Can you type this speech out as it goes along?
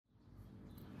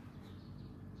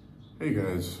Hey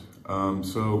guys,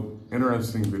 so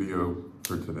interesting video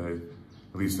for today,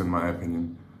 at least in my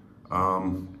opinion.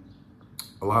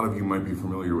 A lot of you might be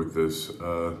familiar with this.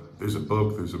 There's a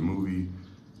book, there's a movie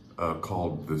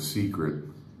called The Secret,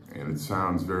 and it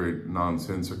sounds very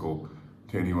nonsensical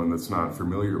to anyone that's not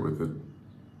familiar with it,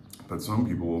 but some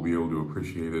people will be able to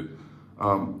appreciate it.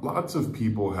 Lots of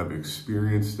people have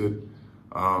experienced it.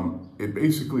 It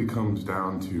basically comes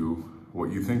down to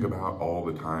what you think about all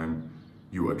the time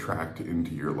you attract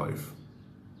into your life.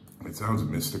 It sounds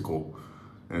mystical,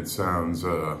 and it sounds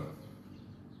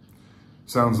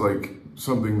like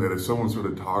something that if someone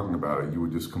started talking about it, you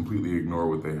would just completely ignore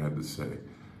what they had to say.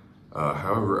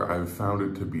 However, I've found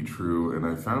it to be true, and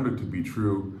I found it to be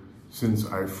true since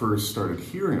I first started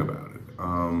hearing about it.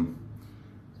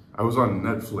 I was on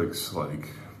Netflix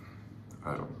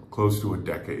I don't know, close to a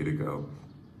decade ago.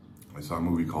 I saw a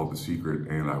movie called The Secret,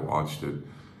 and I watched it.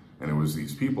 And it was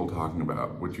these people talking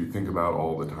about what you think about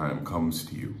all the time comes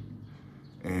to you.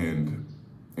 And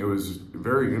it was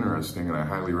very interesting, and I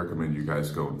highly recommend you guys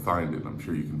go and find it. I'm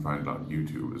sure you can find it on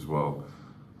YouTube as well.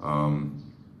 And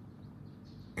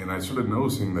I started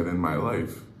noticing that in my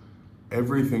life,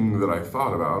 everything that I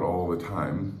thought about all the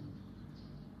time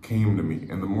came to me.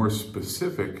 And the more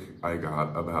specific I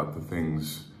got about the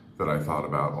things that I thought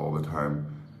about all the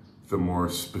time, the more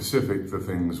specific the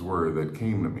things were that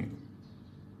came to me.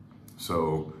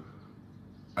 So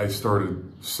I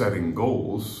started setting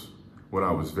goals when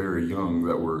I was very young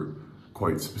that were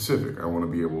quite specific. I want to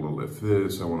be able to lift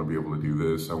this, I want to be able to do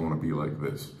this, I want to be like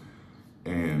this.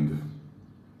 And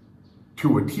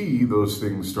to a T, those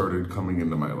things started coming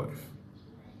into my life.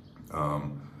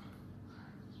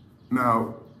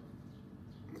 Now,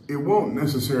 it won't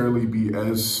necessarily be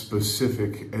as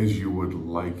specific as you would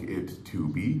like it to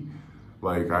be.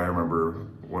 Like, I remember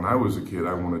when I was a kid,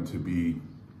 I wanted to be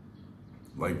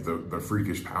like the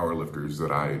freakish powerlifters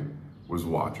that I was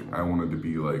watching. I wanted to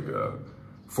be like a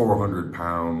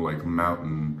 400-pound like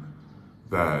mountain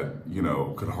that, you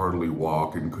know, could hardly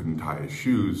walk and couldn't tie his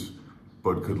shoes,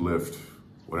 but could lift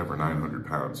whatever, 900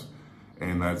 pounds.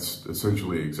 And that's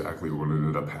essentially exactly what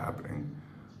ended up happening.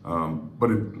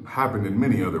 But it happened in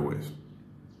many other ways.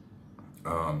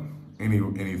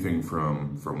 Anything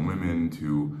from women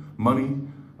to money,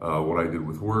 what I did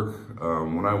with work.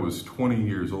 When I was 20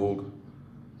 years old,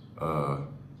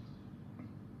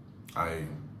 I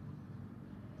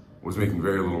was making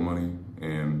very little money,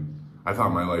 and I thought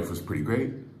my life was pretty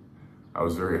great. I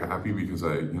was very happy because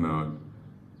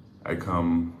I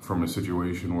come from a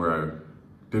situation where I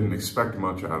didn't expect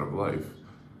much out of life.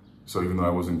 So even though I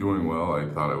wasn't doing well, I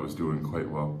thought I was doing quite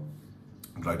well.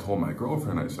 But I told my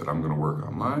girlfriend, I said, I'm gonna work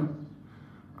online,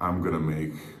 I'm gonna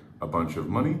make a bunch of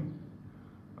money,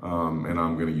 and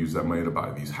I'm gonna use that money to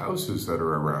buy these houses that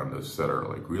are around us that are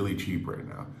like really cheap right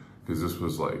now. Because this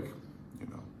was like,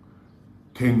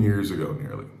 10 years ago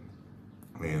nearly.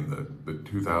 And the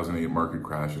 2008 market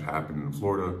crash had happened in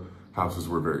Florida. Houses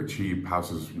were very cheap.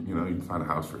 Houses, you can find a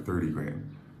house for 30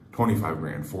 grand, 25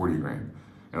 grand, 40 grand.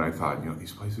 And I thought,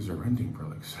 these places are renting for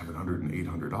like $700 and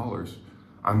 $800.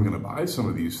 I'm gonna buy some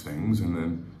of these things, and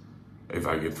then if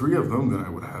I get 3 of them, then I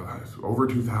would have over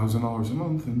 $2,000 a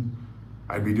month, and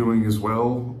I'd be doing as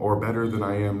well or better than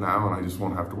I am now, and I just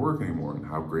won't have to work anymore, and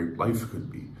how great life could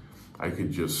be. I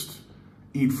could just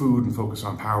eat food and focus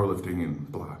on powerlifting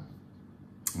and blah.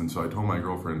 And so I told my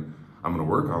girlfriend, I'm gonna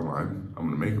work online, I'm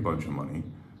gonna make a bunch of money,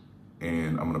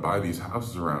 and I'm gonna buy these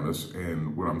houses around us,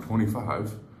 and when I'm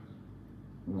 25,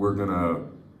 we're gonna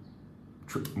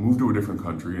move to a different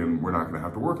country, and we're not gonna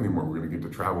have to work anymore. We're gonna get to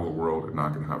travel the world and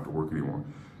not gonna have to work anymore.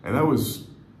 And that was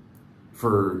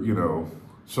for,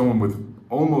 someone with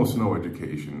almost no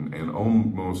education and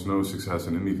almost no success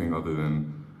in anything other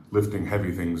than lifting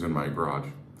heavy things in my garage.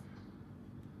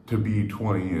 To be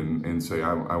 20 and say,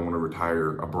 I wanna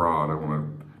retire abroad, I wanna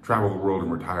travel the world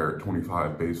and retire at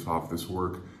 25 based off this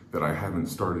work that I haven't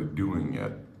started doing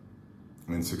yet,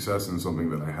 and success in something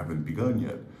that I haven't begun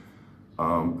yet.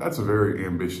 That's a very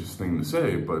ambitious thing to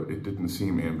say, but it didn't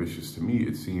seem ambitious to me.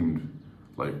 It seemed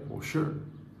like, well, sure.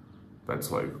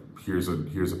 That's like, here's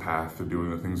a path to doing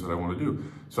the things that I want to do.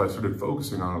 So I started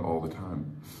focusing on it all the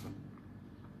time.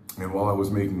 And while I was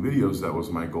making videos, that was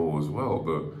my goal as well.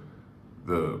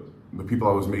 The people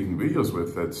I was making videos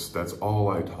with, that's all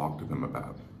I talked to them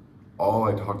about. All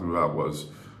I talked to them about was,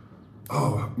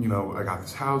 oh, I got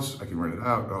this house, I can rent it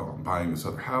out. Oh, I'm buying this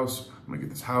other house, I'm gonna get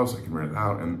this house, I can rent it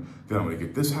out, and then I'm gonna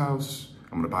get this house,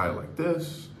 I'm gonna buy it like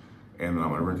this, and then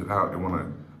I'm gonna rent it out, and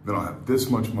then I'll have this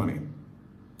much money.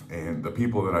 And the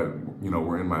people that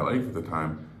were in my life at the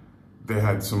time, they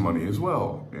had some money as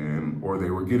well, or they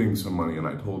were getting some money, and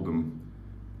I told them,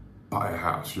 buy a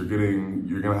house. You're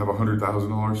gonna have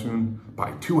 $100,000 soon,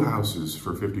 buy 2 houses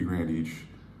for 50 grand each.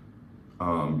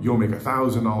 You'll make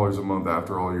 $1,000 a month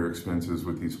after all your expenses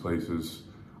with these places.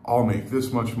 I'll make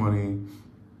this much money,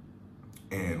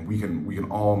 and we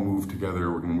can all move together.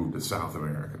 We're gonna move to South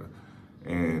America,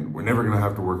 and we're never gonna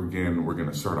have to work again. We're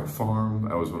gonna start a farm.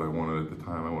 That was what I wanted at the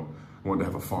time. I wanted to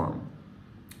have a farm,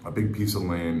 a big piece of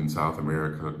land in South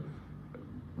America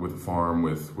with a farm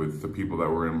with the people that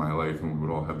were in my life, and we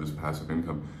would all have this passive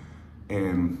income.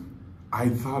 And I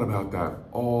thought about that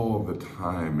all the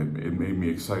time. It made me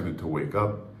excited to wake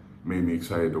up, made me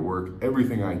excited to work.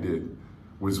 Everything I did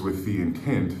was with the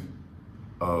intent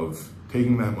of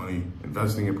taking that money,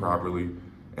 investing it properly,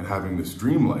 and having this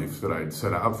dream life that I'd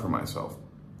set out for myself.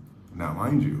 Now,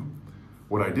 mind you,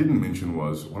 what I didn't mention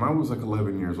was when I was like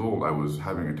 11 years old, I was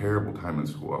having a terrible time in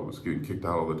school. I was getting kicked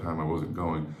out all the time. I wasn't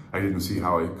going. I didn't see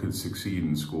how I could succeed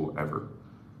in school ever.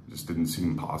 It just didn't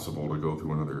seem possible to go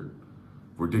through another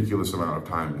ridiculous amount of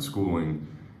time in schooling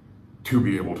to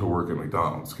be able to work at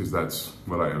McDonald's, because that's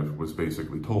what I was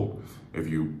basically told. If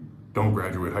you don't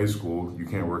graduate high school, you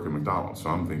can't work at McDonald's. So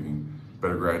I'm thinking,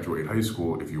 better graduate high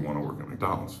school if you want to work at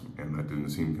McDonald's. And that didn't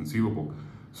seem conceivable.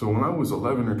 So when I was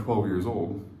 11 or 12 years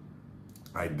old,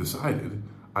 I decided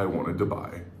I wanted to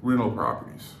buy rental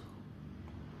properties.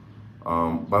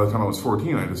 By the time I was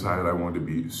 14, I decided I wanted to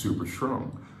be super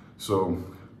strong. So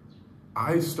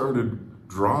I started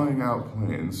drawing out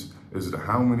plans as to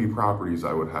how many properties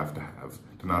I would have to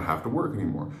not have to work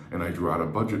anymore. And I drew out a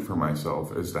budget for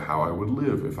myself as to how I would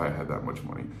live if I had that much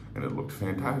money. And it looked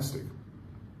fantastic.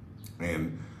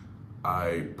 And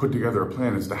I put together a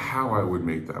plan as to how I would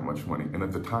make that much money. And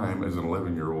at the time, as an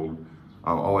 11-year-old,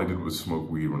 all I did was smoke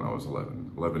weed when I was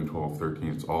 11, 12, 13.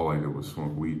 It's all I did was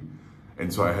smoke weed.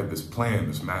 And so I had this plan,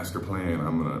 this master plan.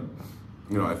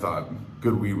 I thought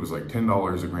good weed was like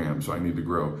 $10 a gram. So I need to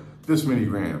grow this many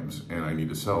grams, and I need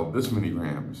to sell this many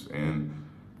grams. And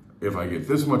if I get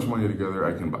this much money together,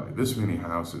 I can buy this many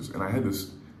houses. And I had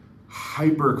this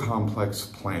hyper complex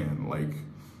plan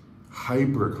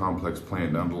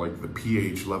down to like the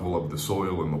pH level of the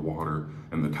soil and the water,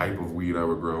 and the type of weed I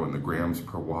would grow, and the grams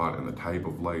per watt, and the type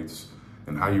of lights,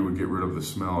 and how you would get rid of the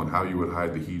smell, and how you would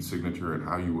hide the heat signature, and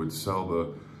how you would sell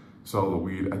the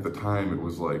weed. At the time, it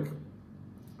was like,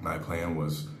 my plan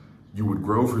was, you would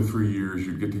grow for 3 years,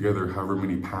 you'd get together however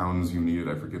many pounds you needed,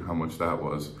 I forget how much that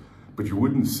was, but you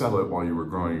wouldn't sell it while you were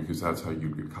growing it, because that's how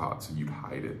you'd get caught, so you'd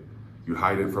hide it. You'd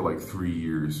hide it for like 3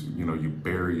 years, you'd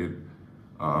bury it.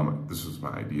 This was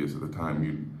my ideas at the time.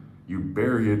 You'd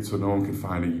bury it so no one could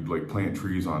find it. You'd like plant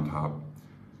trees on top.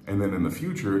 And then in the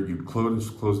future, you'd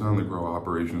close down the grow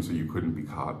operation so you couldn't be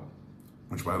caught.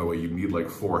 Which, by the way, you'd need like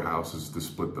 4 houses to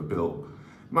split the bill.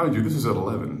 Mind you, this is at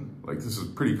 11. Like, this is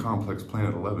a pretty complex plan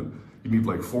at 11. You need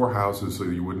like 4 houses so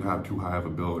you wouldn't have too high of a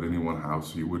bill at any one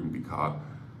house, so you wouldn't be caught.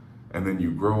 And then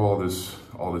you grow all this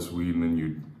weed, and then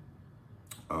you'd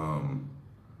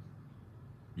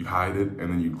hide it,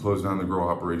 and then you'd close down the grow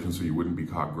operation so you wouldn't be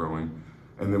caught growing.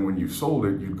 And then when you sold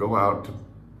it, you'd go out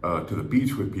to the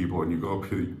beach with people, and you go up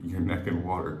to your neck in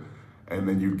water, and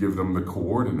then you'd give them the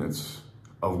coordinates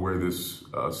of where this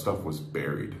stuff was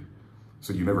buried.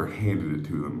 So you never handed it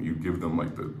to them. You'd give them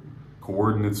like the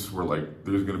coordinates were like,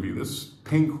 there's gonna be this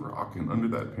pink rock, and under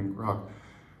that pink rock,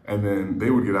 and then they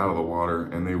would get out of the water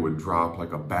and they would drop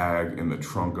like a bag in the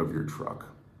trunk of your truck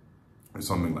or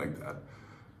something like that.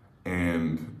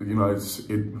 And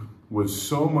it was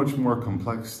so much more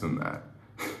complex than that.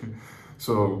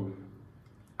 So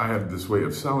I had this way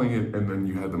of selling it, and then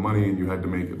you had the money and you had to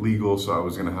make it legal. So I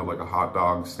was gonna have like a hot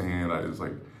dog stand.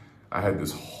 I had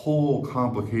this whole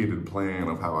complicated plan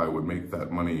of how I would make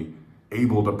that money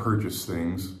able to purchase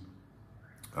things,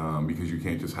 because you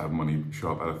can't just have money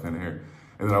show up out of thin air.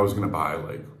 And then I was gonna buy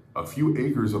like a few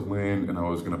acres of land, and I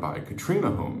was gonna buy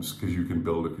Katrina homes, because you can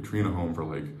build a Katrina home for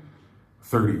like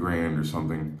 30 grand or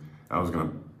something. I was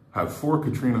gonna have 4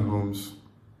 Katrina homes.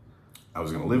 I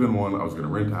was gonna live in one, I was gonna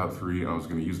rent out 3, and I was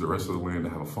gonna use the rest of the land to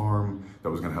have a farm that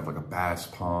was gonna have like a bass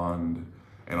pond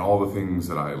and all the things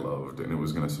that I loved, and it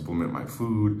was gonna supplement my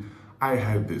food. I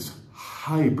had this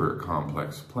hyper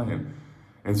complex plan.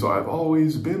 And so I've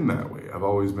always been that way. I've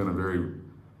always been a very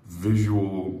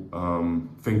visual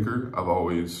thinker. I've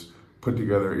always put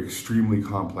together extremely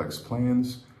complex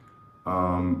plans.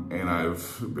 And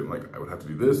I've been like, I would have to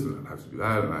do this, and I'd have to do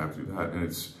that, and I have to do that.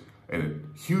 And it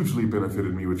hugely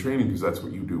benefited me with training, because that's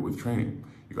what you do with training.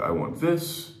 You go, I want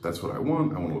this, that's what I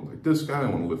want to look like this guy, I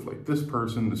want to live like this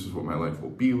person, this is what my life will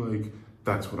be like,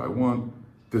 that's what I want,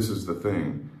 this is the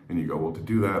thing. And you go, well, to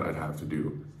do that, I'd have to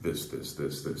do this,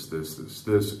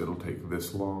 it'll take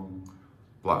this long,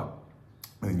 blah.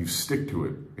 and then you stick to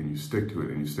it, and you stick to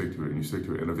it, and you stick to it, and you stick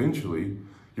to it, and eventually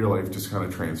your life just kind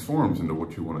of transforms into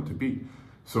what you want it to be.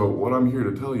 So what I'm here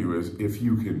to tell you is, if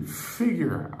you can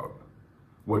figure out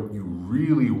what you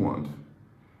really want,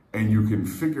 and you can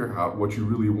figure out what you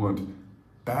really want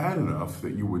bad enough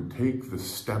that you would take the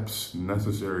steps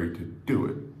necessary to do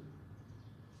it,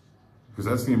 because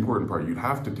that's the important part. You'd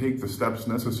have to take the steps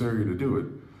necessary to do it.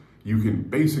 You can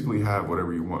basically have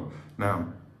whatever you want.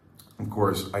 Now, of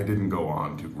course, I didn't go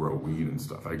on to grow weed and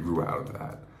stuff. I grew out of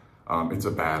that. It's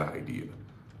a bad idea.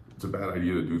 It's a bad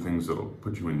idea to do things that'll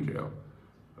put you in jail.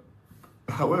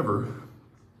 However,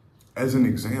 as an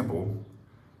example,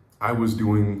 I was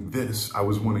doing this. I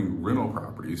was wanting rental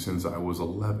properties since I was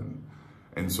 11.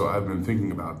 And so I've been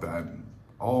thinking about that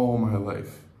all my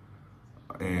life.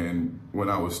 And when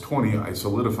I was 20, I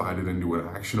solidified it into an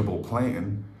actionable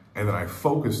plan. And then I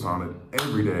focused on it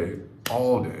every day,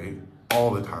 all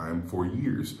the time for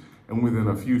years. And within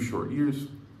a few short years,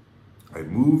 I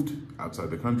moved outside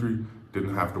the country,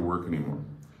 didn't have to work anymore.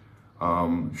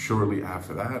 Shortly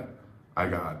after that, I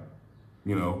got,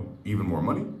 even more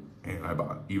money, and I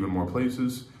bought even more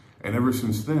places. And ever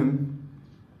since then,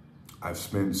 I've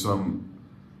spent some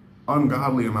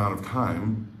ungodly amount of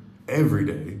time every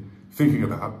day thinking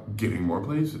about getting more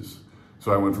places.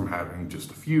 So I went from having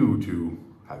just a few to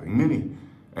having many.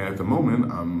 And at the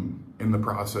moment, I'm in the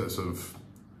process of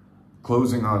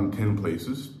closing on 10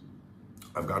 places.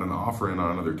 I've got an offer in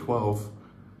on another 12,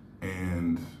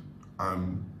 and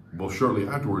will shortly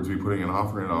afterwards be putting an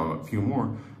offer in on a few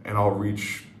more, and I'll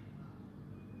reach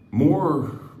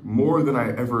more than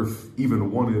I ever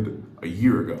even wanted a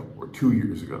year ago or 2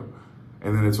 years ago.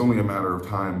 And then it's only a matter of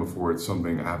time before it's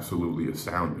something absolutely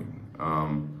astounding.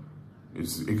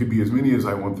 It could be as many as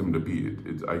I want them to be.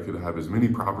 I could have as many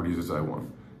properties as I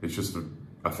want. It's just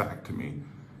a fact to me.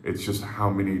 It's just how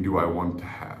many do I want to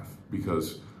have?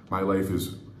 Because my life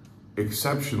is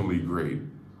exceptionally great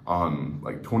on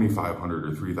like $2,500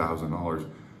 or $3,000.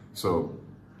 So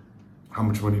how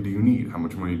much money do you need? How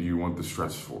much money do you want the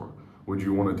stress for? Would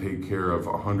you want to take care of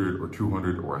 100 or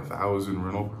 200 or 1,000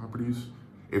 rental properties?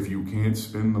 If you can't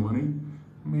spend the money,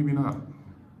 maybe not.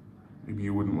 Maybe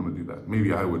you wouldn't want to do that.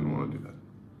 Maybe I wouldn't want to do that.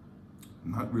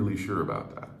 I'm not really sure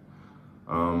about that.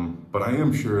 But I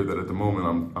am sure that at the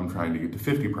moment I'm trying to get to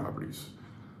 50 properties.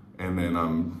 And then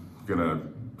I'm gonna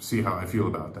see how I feel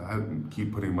about that and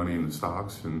keep putting money into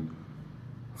stocks and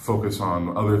focus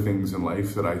on other things in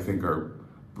life that I think are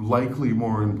likely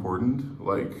more important,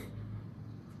 like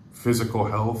physical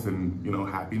health and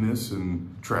happiness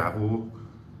and travel,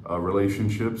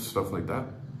 relationships, stuff like that.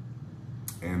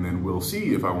 And then we'll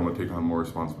see if I want to take on more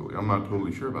responsibility. I'm not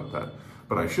totally sure about that,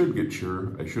 but I should get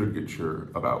sure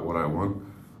about what I want.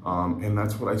 And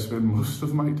that's what I spend most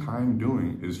of my time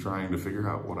doing, is trying to figure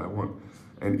out what I want.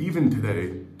 And even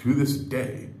today, to this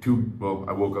day,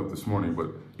 I woke up this morning,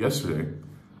 but yesterday,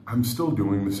 I'm still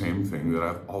doing the same thing that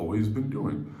I've always been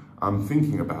doing. I'm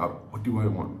thinking about, what do I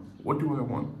want? What do I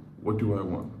want? What do I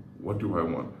want? What do I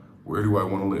want? Where do I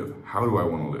want to live? How do I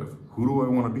want to live? Who do I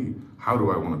want to be? How do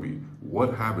I want to be?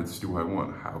 What habits do I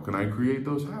want? How can I create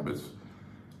those habits?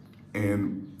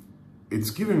 And it's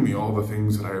giving me all the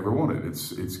things that I ever wanted.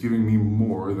 It's giving me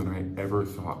more than I ever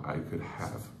thought I could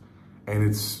have. And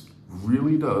it's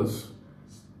really does,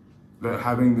 that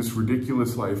having this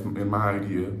ridiculous life, in my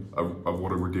idea of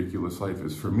what a ridiculous life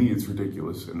is, for me it's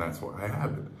ridiculous, and that's why I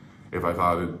have it. If I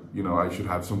thought I should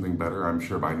have something better, I'm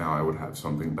sure by now I would have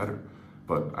something better.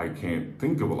 But I can't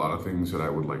think of a lot of things that I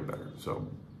would like better. So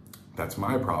that's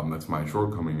my problem, that's my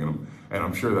shortcoming, and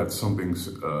I'm sure that's something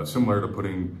similar to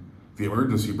putting the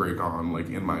emergency brake on, like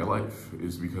in my life,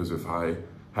 is because if I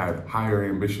had higher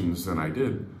ambitions than I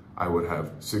did, I would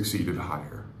have succeeded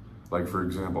higher. Like, for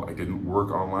example, I didn't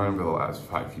work online for the last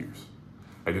 5 years.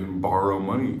 I didn't borrow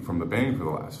money from the bank for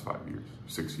the last 5 years,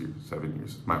 6 years, 7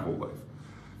 years, my whole life.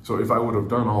 So if I would have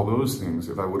done all those things,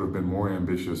 if I would have been more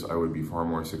ambitious, I would be far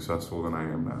more successful than I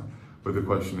am now. But the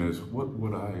question is, what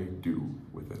would I do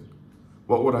with it?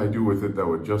 What would I do with it that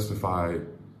would justify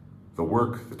the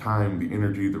work, the time, the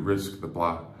energy, the risk, the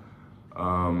blah?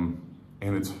 And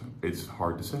it's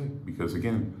hard to say, because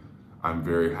again, I'm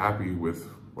very happy with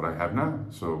what I have now.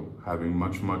 So having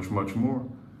much, much, much more,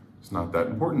 it's not that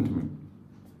important to me.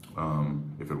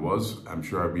 If it was, I'm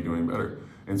sure I'd be doing better.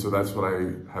 And so that's what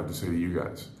I have to say to you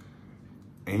guys.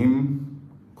 Aim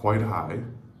quite high,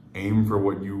 aim for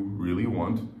what you really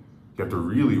want. You have to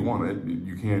really want it.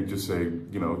 You can't just say,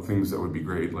 things that would be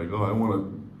great, like, oh, I want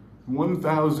a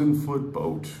 1,000-foot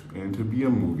boat and to be a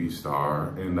movie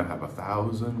star and to have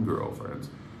 1,000 girlfriends.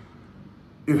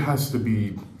 It has to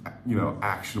be,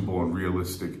 actionable and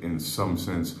realistic in some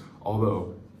sense,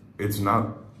 although it's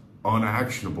not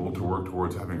unactionable to work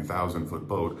towards having a 1,000-foot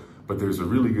boat, but there's a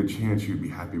really good chance you'd be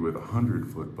happy with a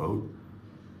 100-foot boat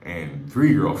and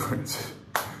 3 girlfriends,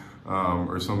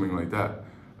 or something like that.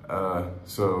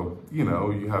 So, you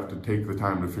know, you have to take the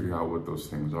time to figure out what those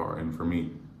things are. And for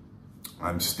me,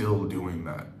 I'm still doing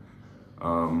that.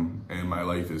 And my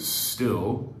life is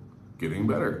still getting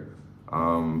better.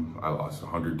 I lost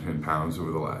 110 pounds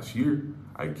over the last year.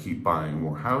 I keep buying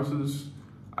more houses.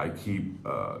 I keep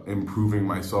improving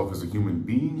myself as a human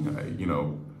being. I, you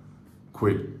know,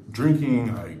 quit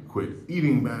drinking. I quit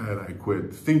eating bad. I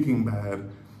quit thinking bad.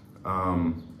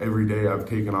 Every day I've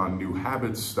taken on new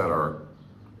habits that are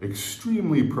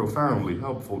extremely profoundly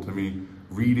helpful to me.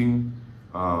 Reading,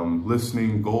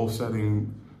 listening, goal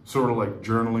setting, sort of like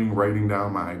journaling, writing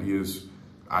down my ideas.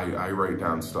 I write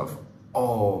down stuff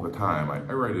all the time.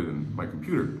 I write it in my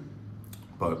computer.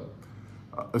 But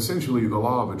essentially, the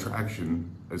law of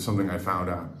attraction is something I found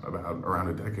out about around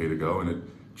a decade ago, and it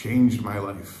changed my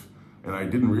life. And I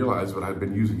didn't realize, but I'd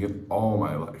been using it all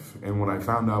my life. And when I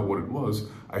found out what it was,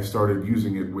 I started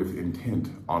using it with intent,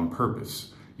 on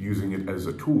purpose, using it as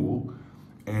a tool.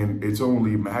 And it's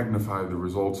only magnified the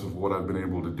results of what I've been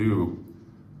able to do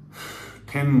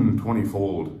 10,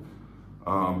 20-fold.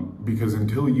 Because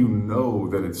until you know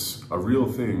that it's a real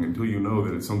thing, until you know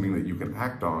that it's something that you can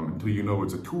act on, until you know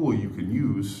it's a tool you can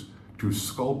use to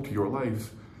sculpt your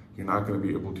life, you're not going to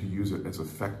be able to use it as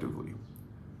effectively.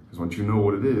 Because once you know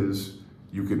what it is,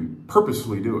 you can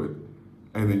purposely do it,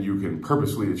 and then you can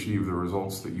purposely achieve the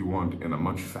results that you want in a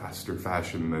much faster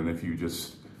fashion than if you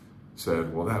just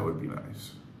said, well, that would be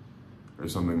nice, or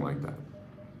something like that.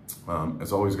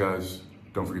 As always, guys,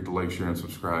 don't forget to like, share, and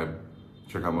subscribe.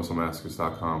 Check out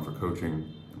musclemasochist.com for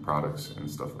coaching and products and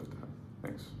stuff like that.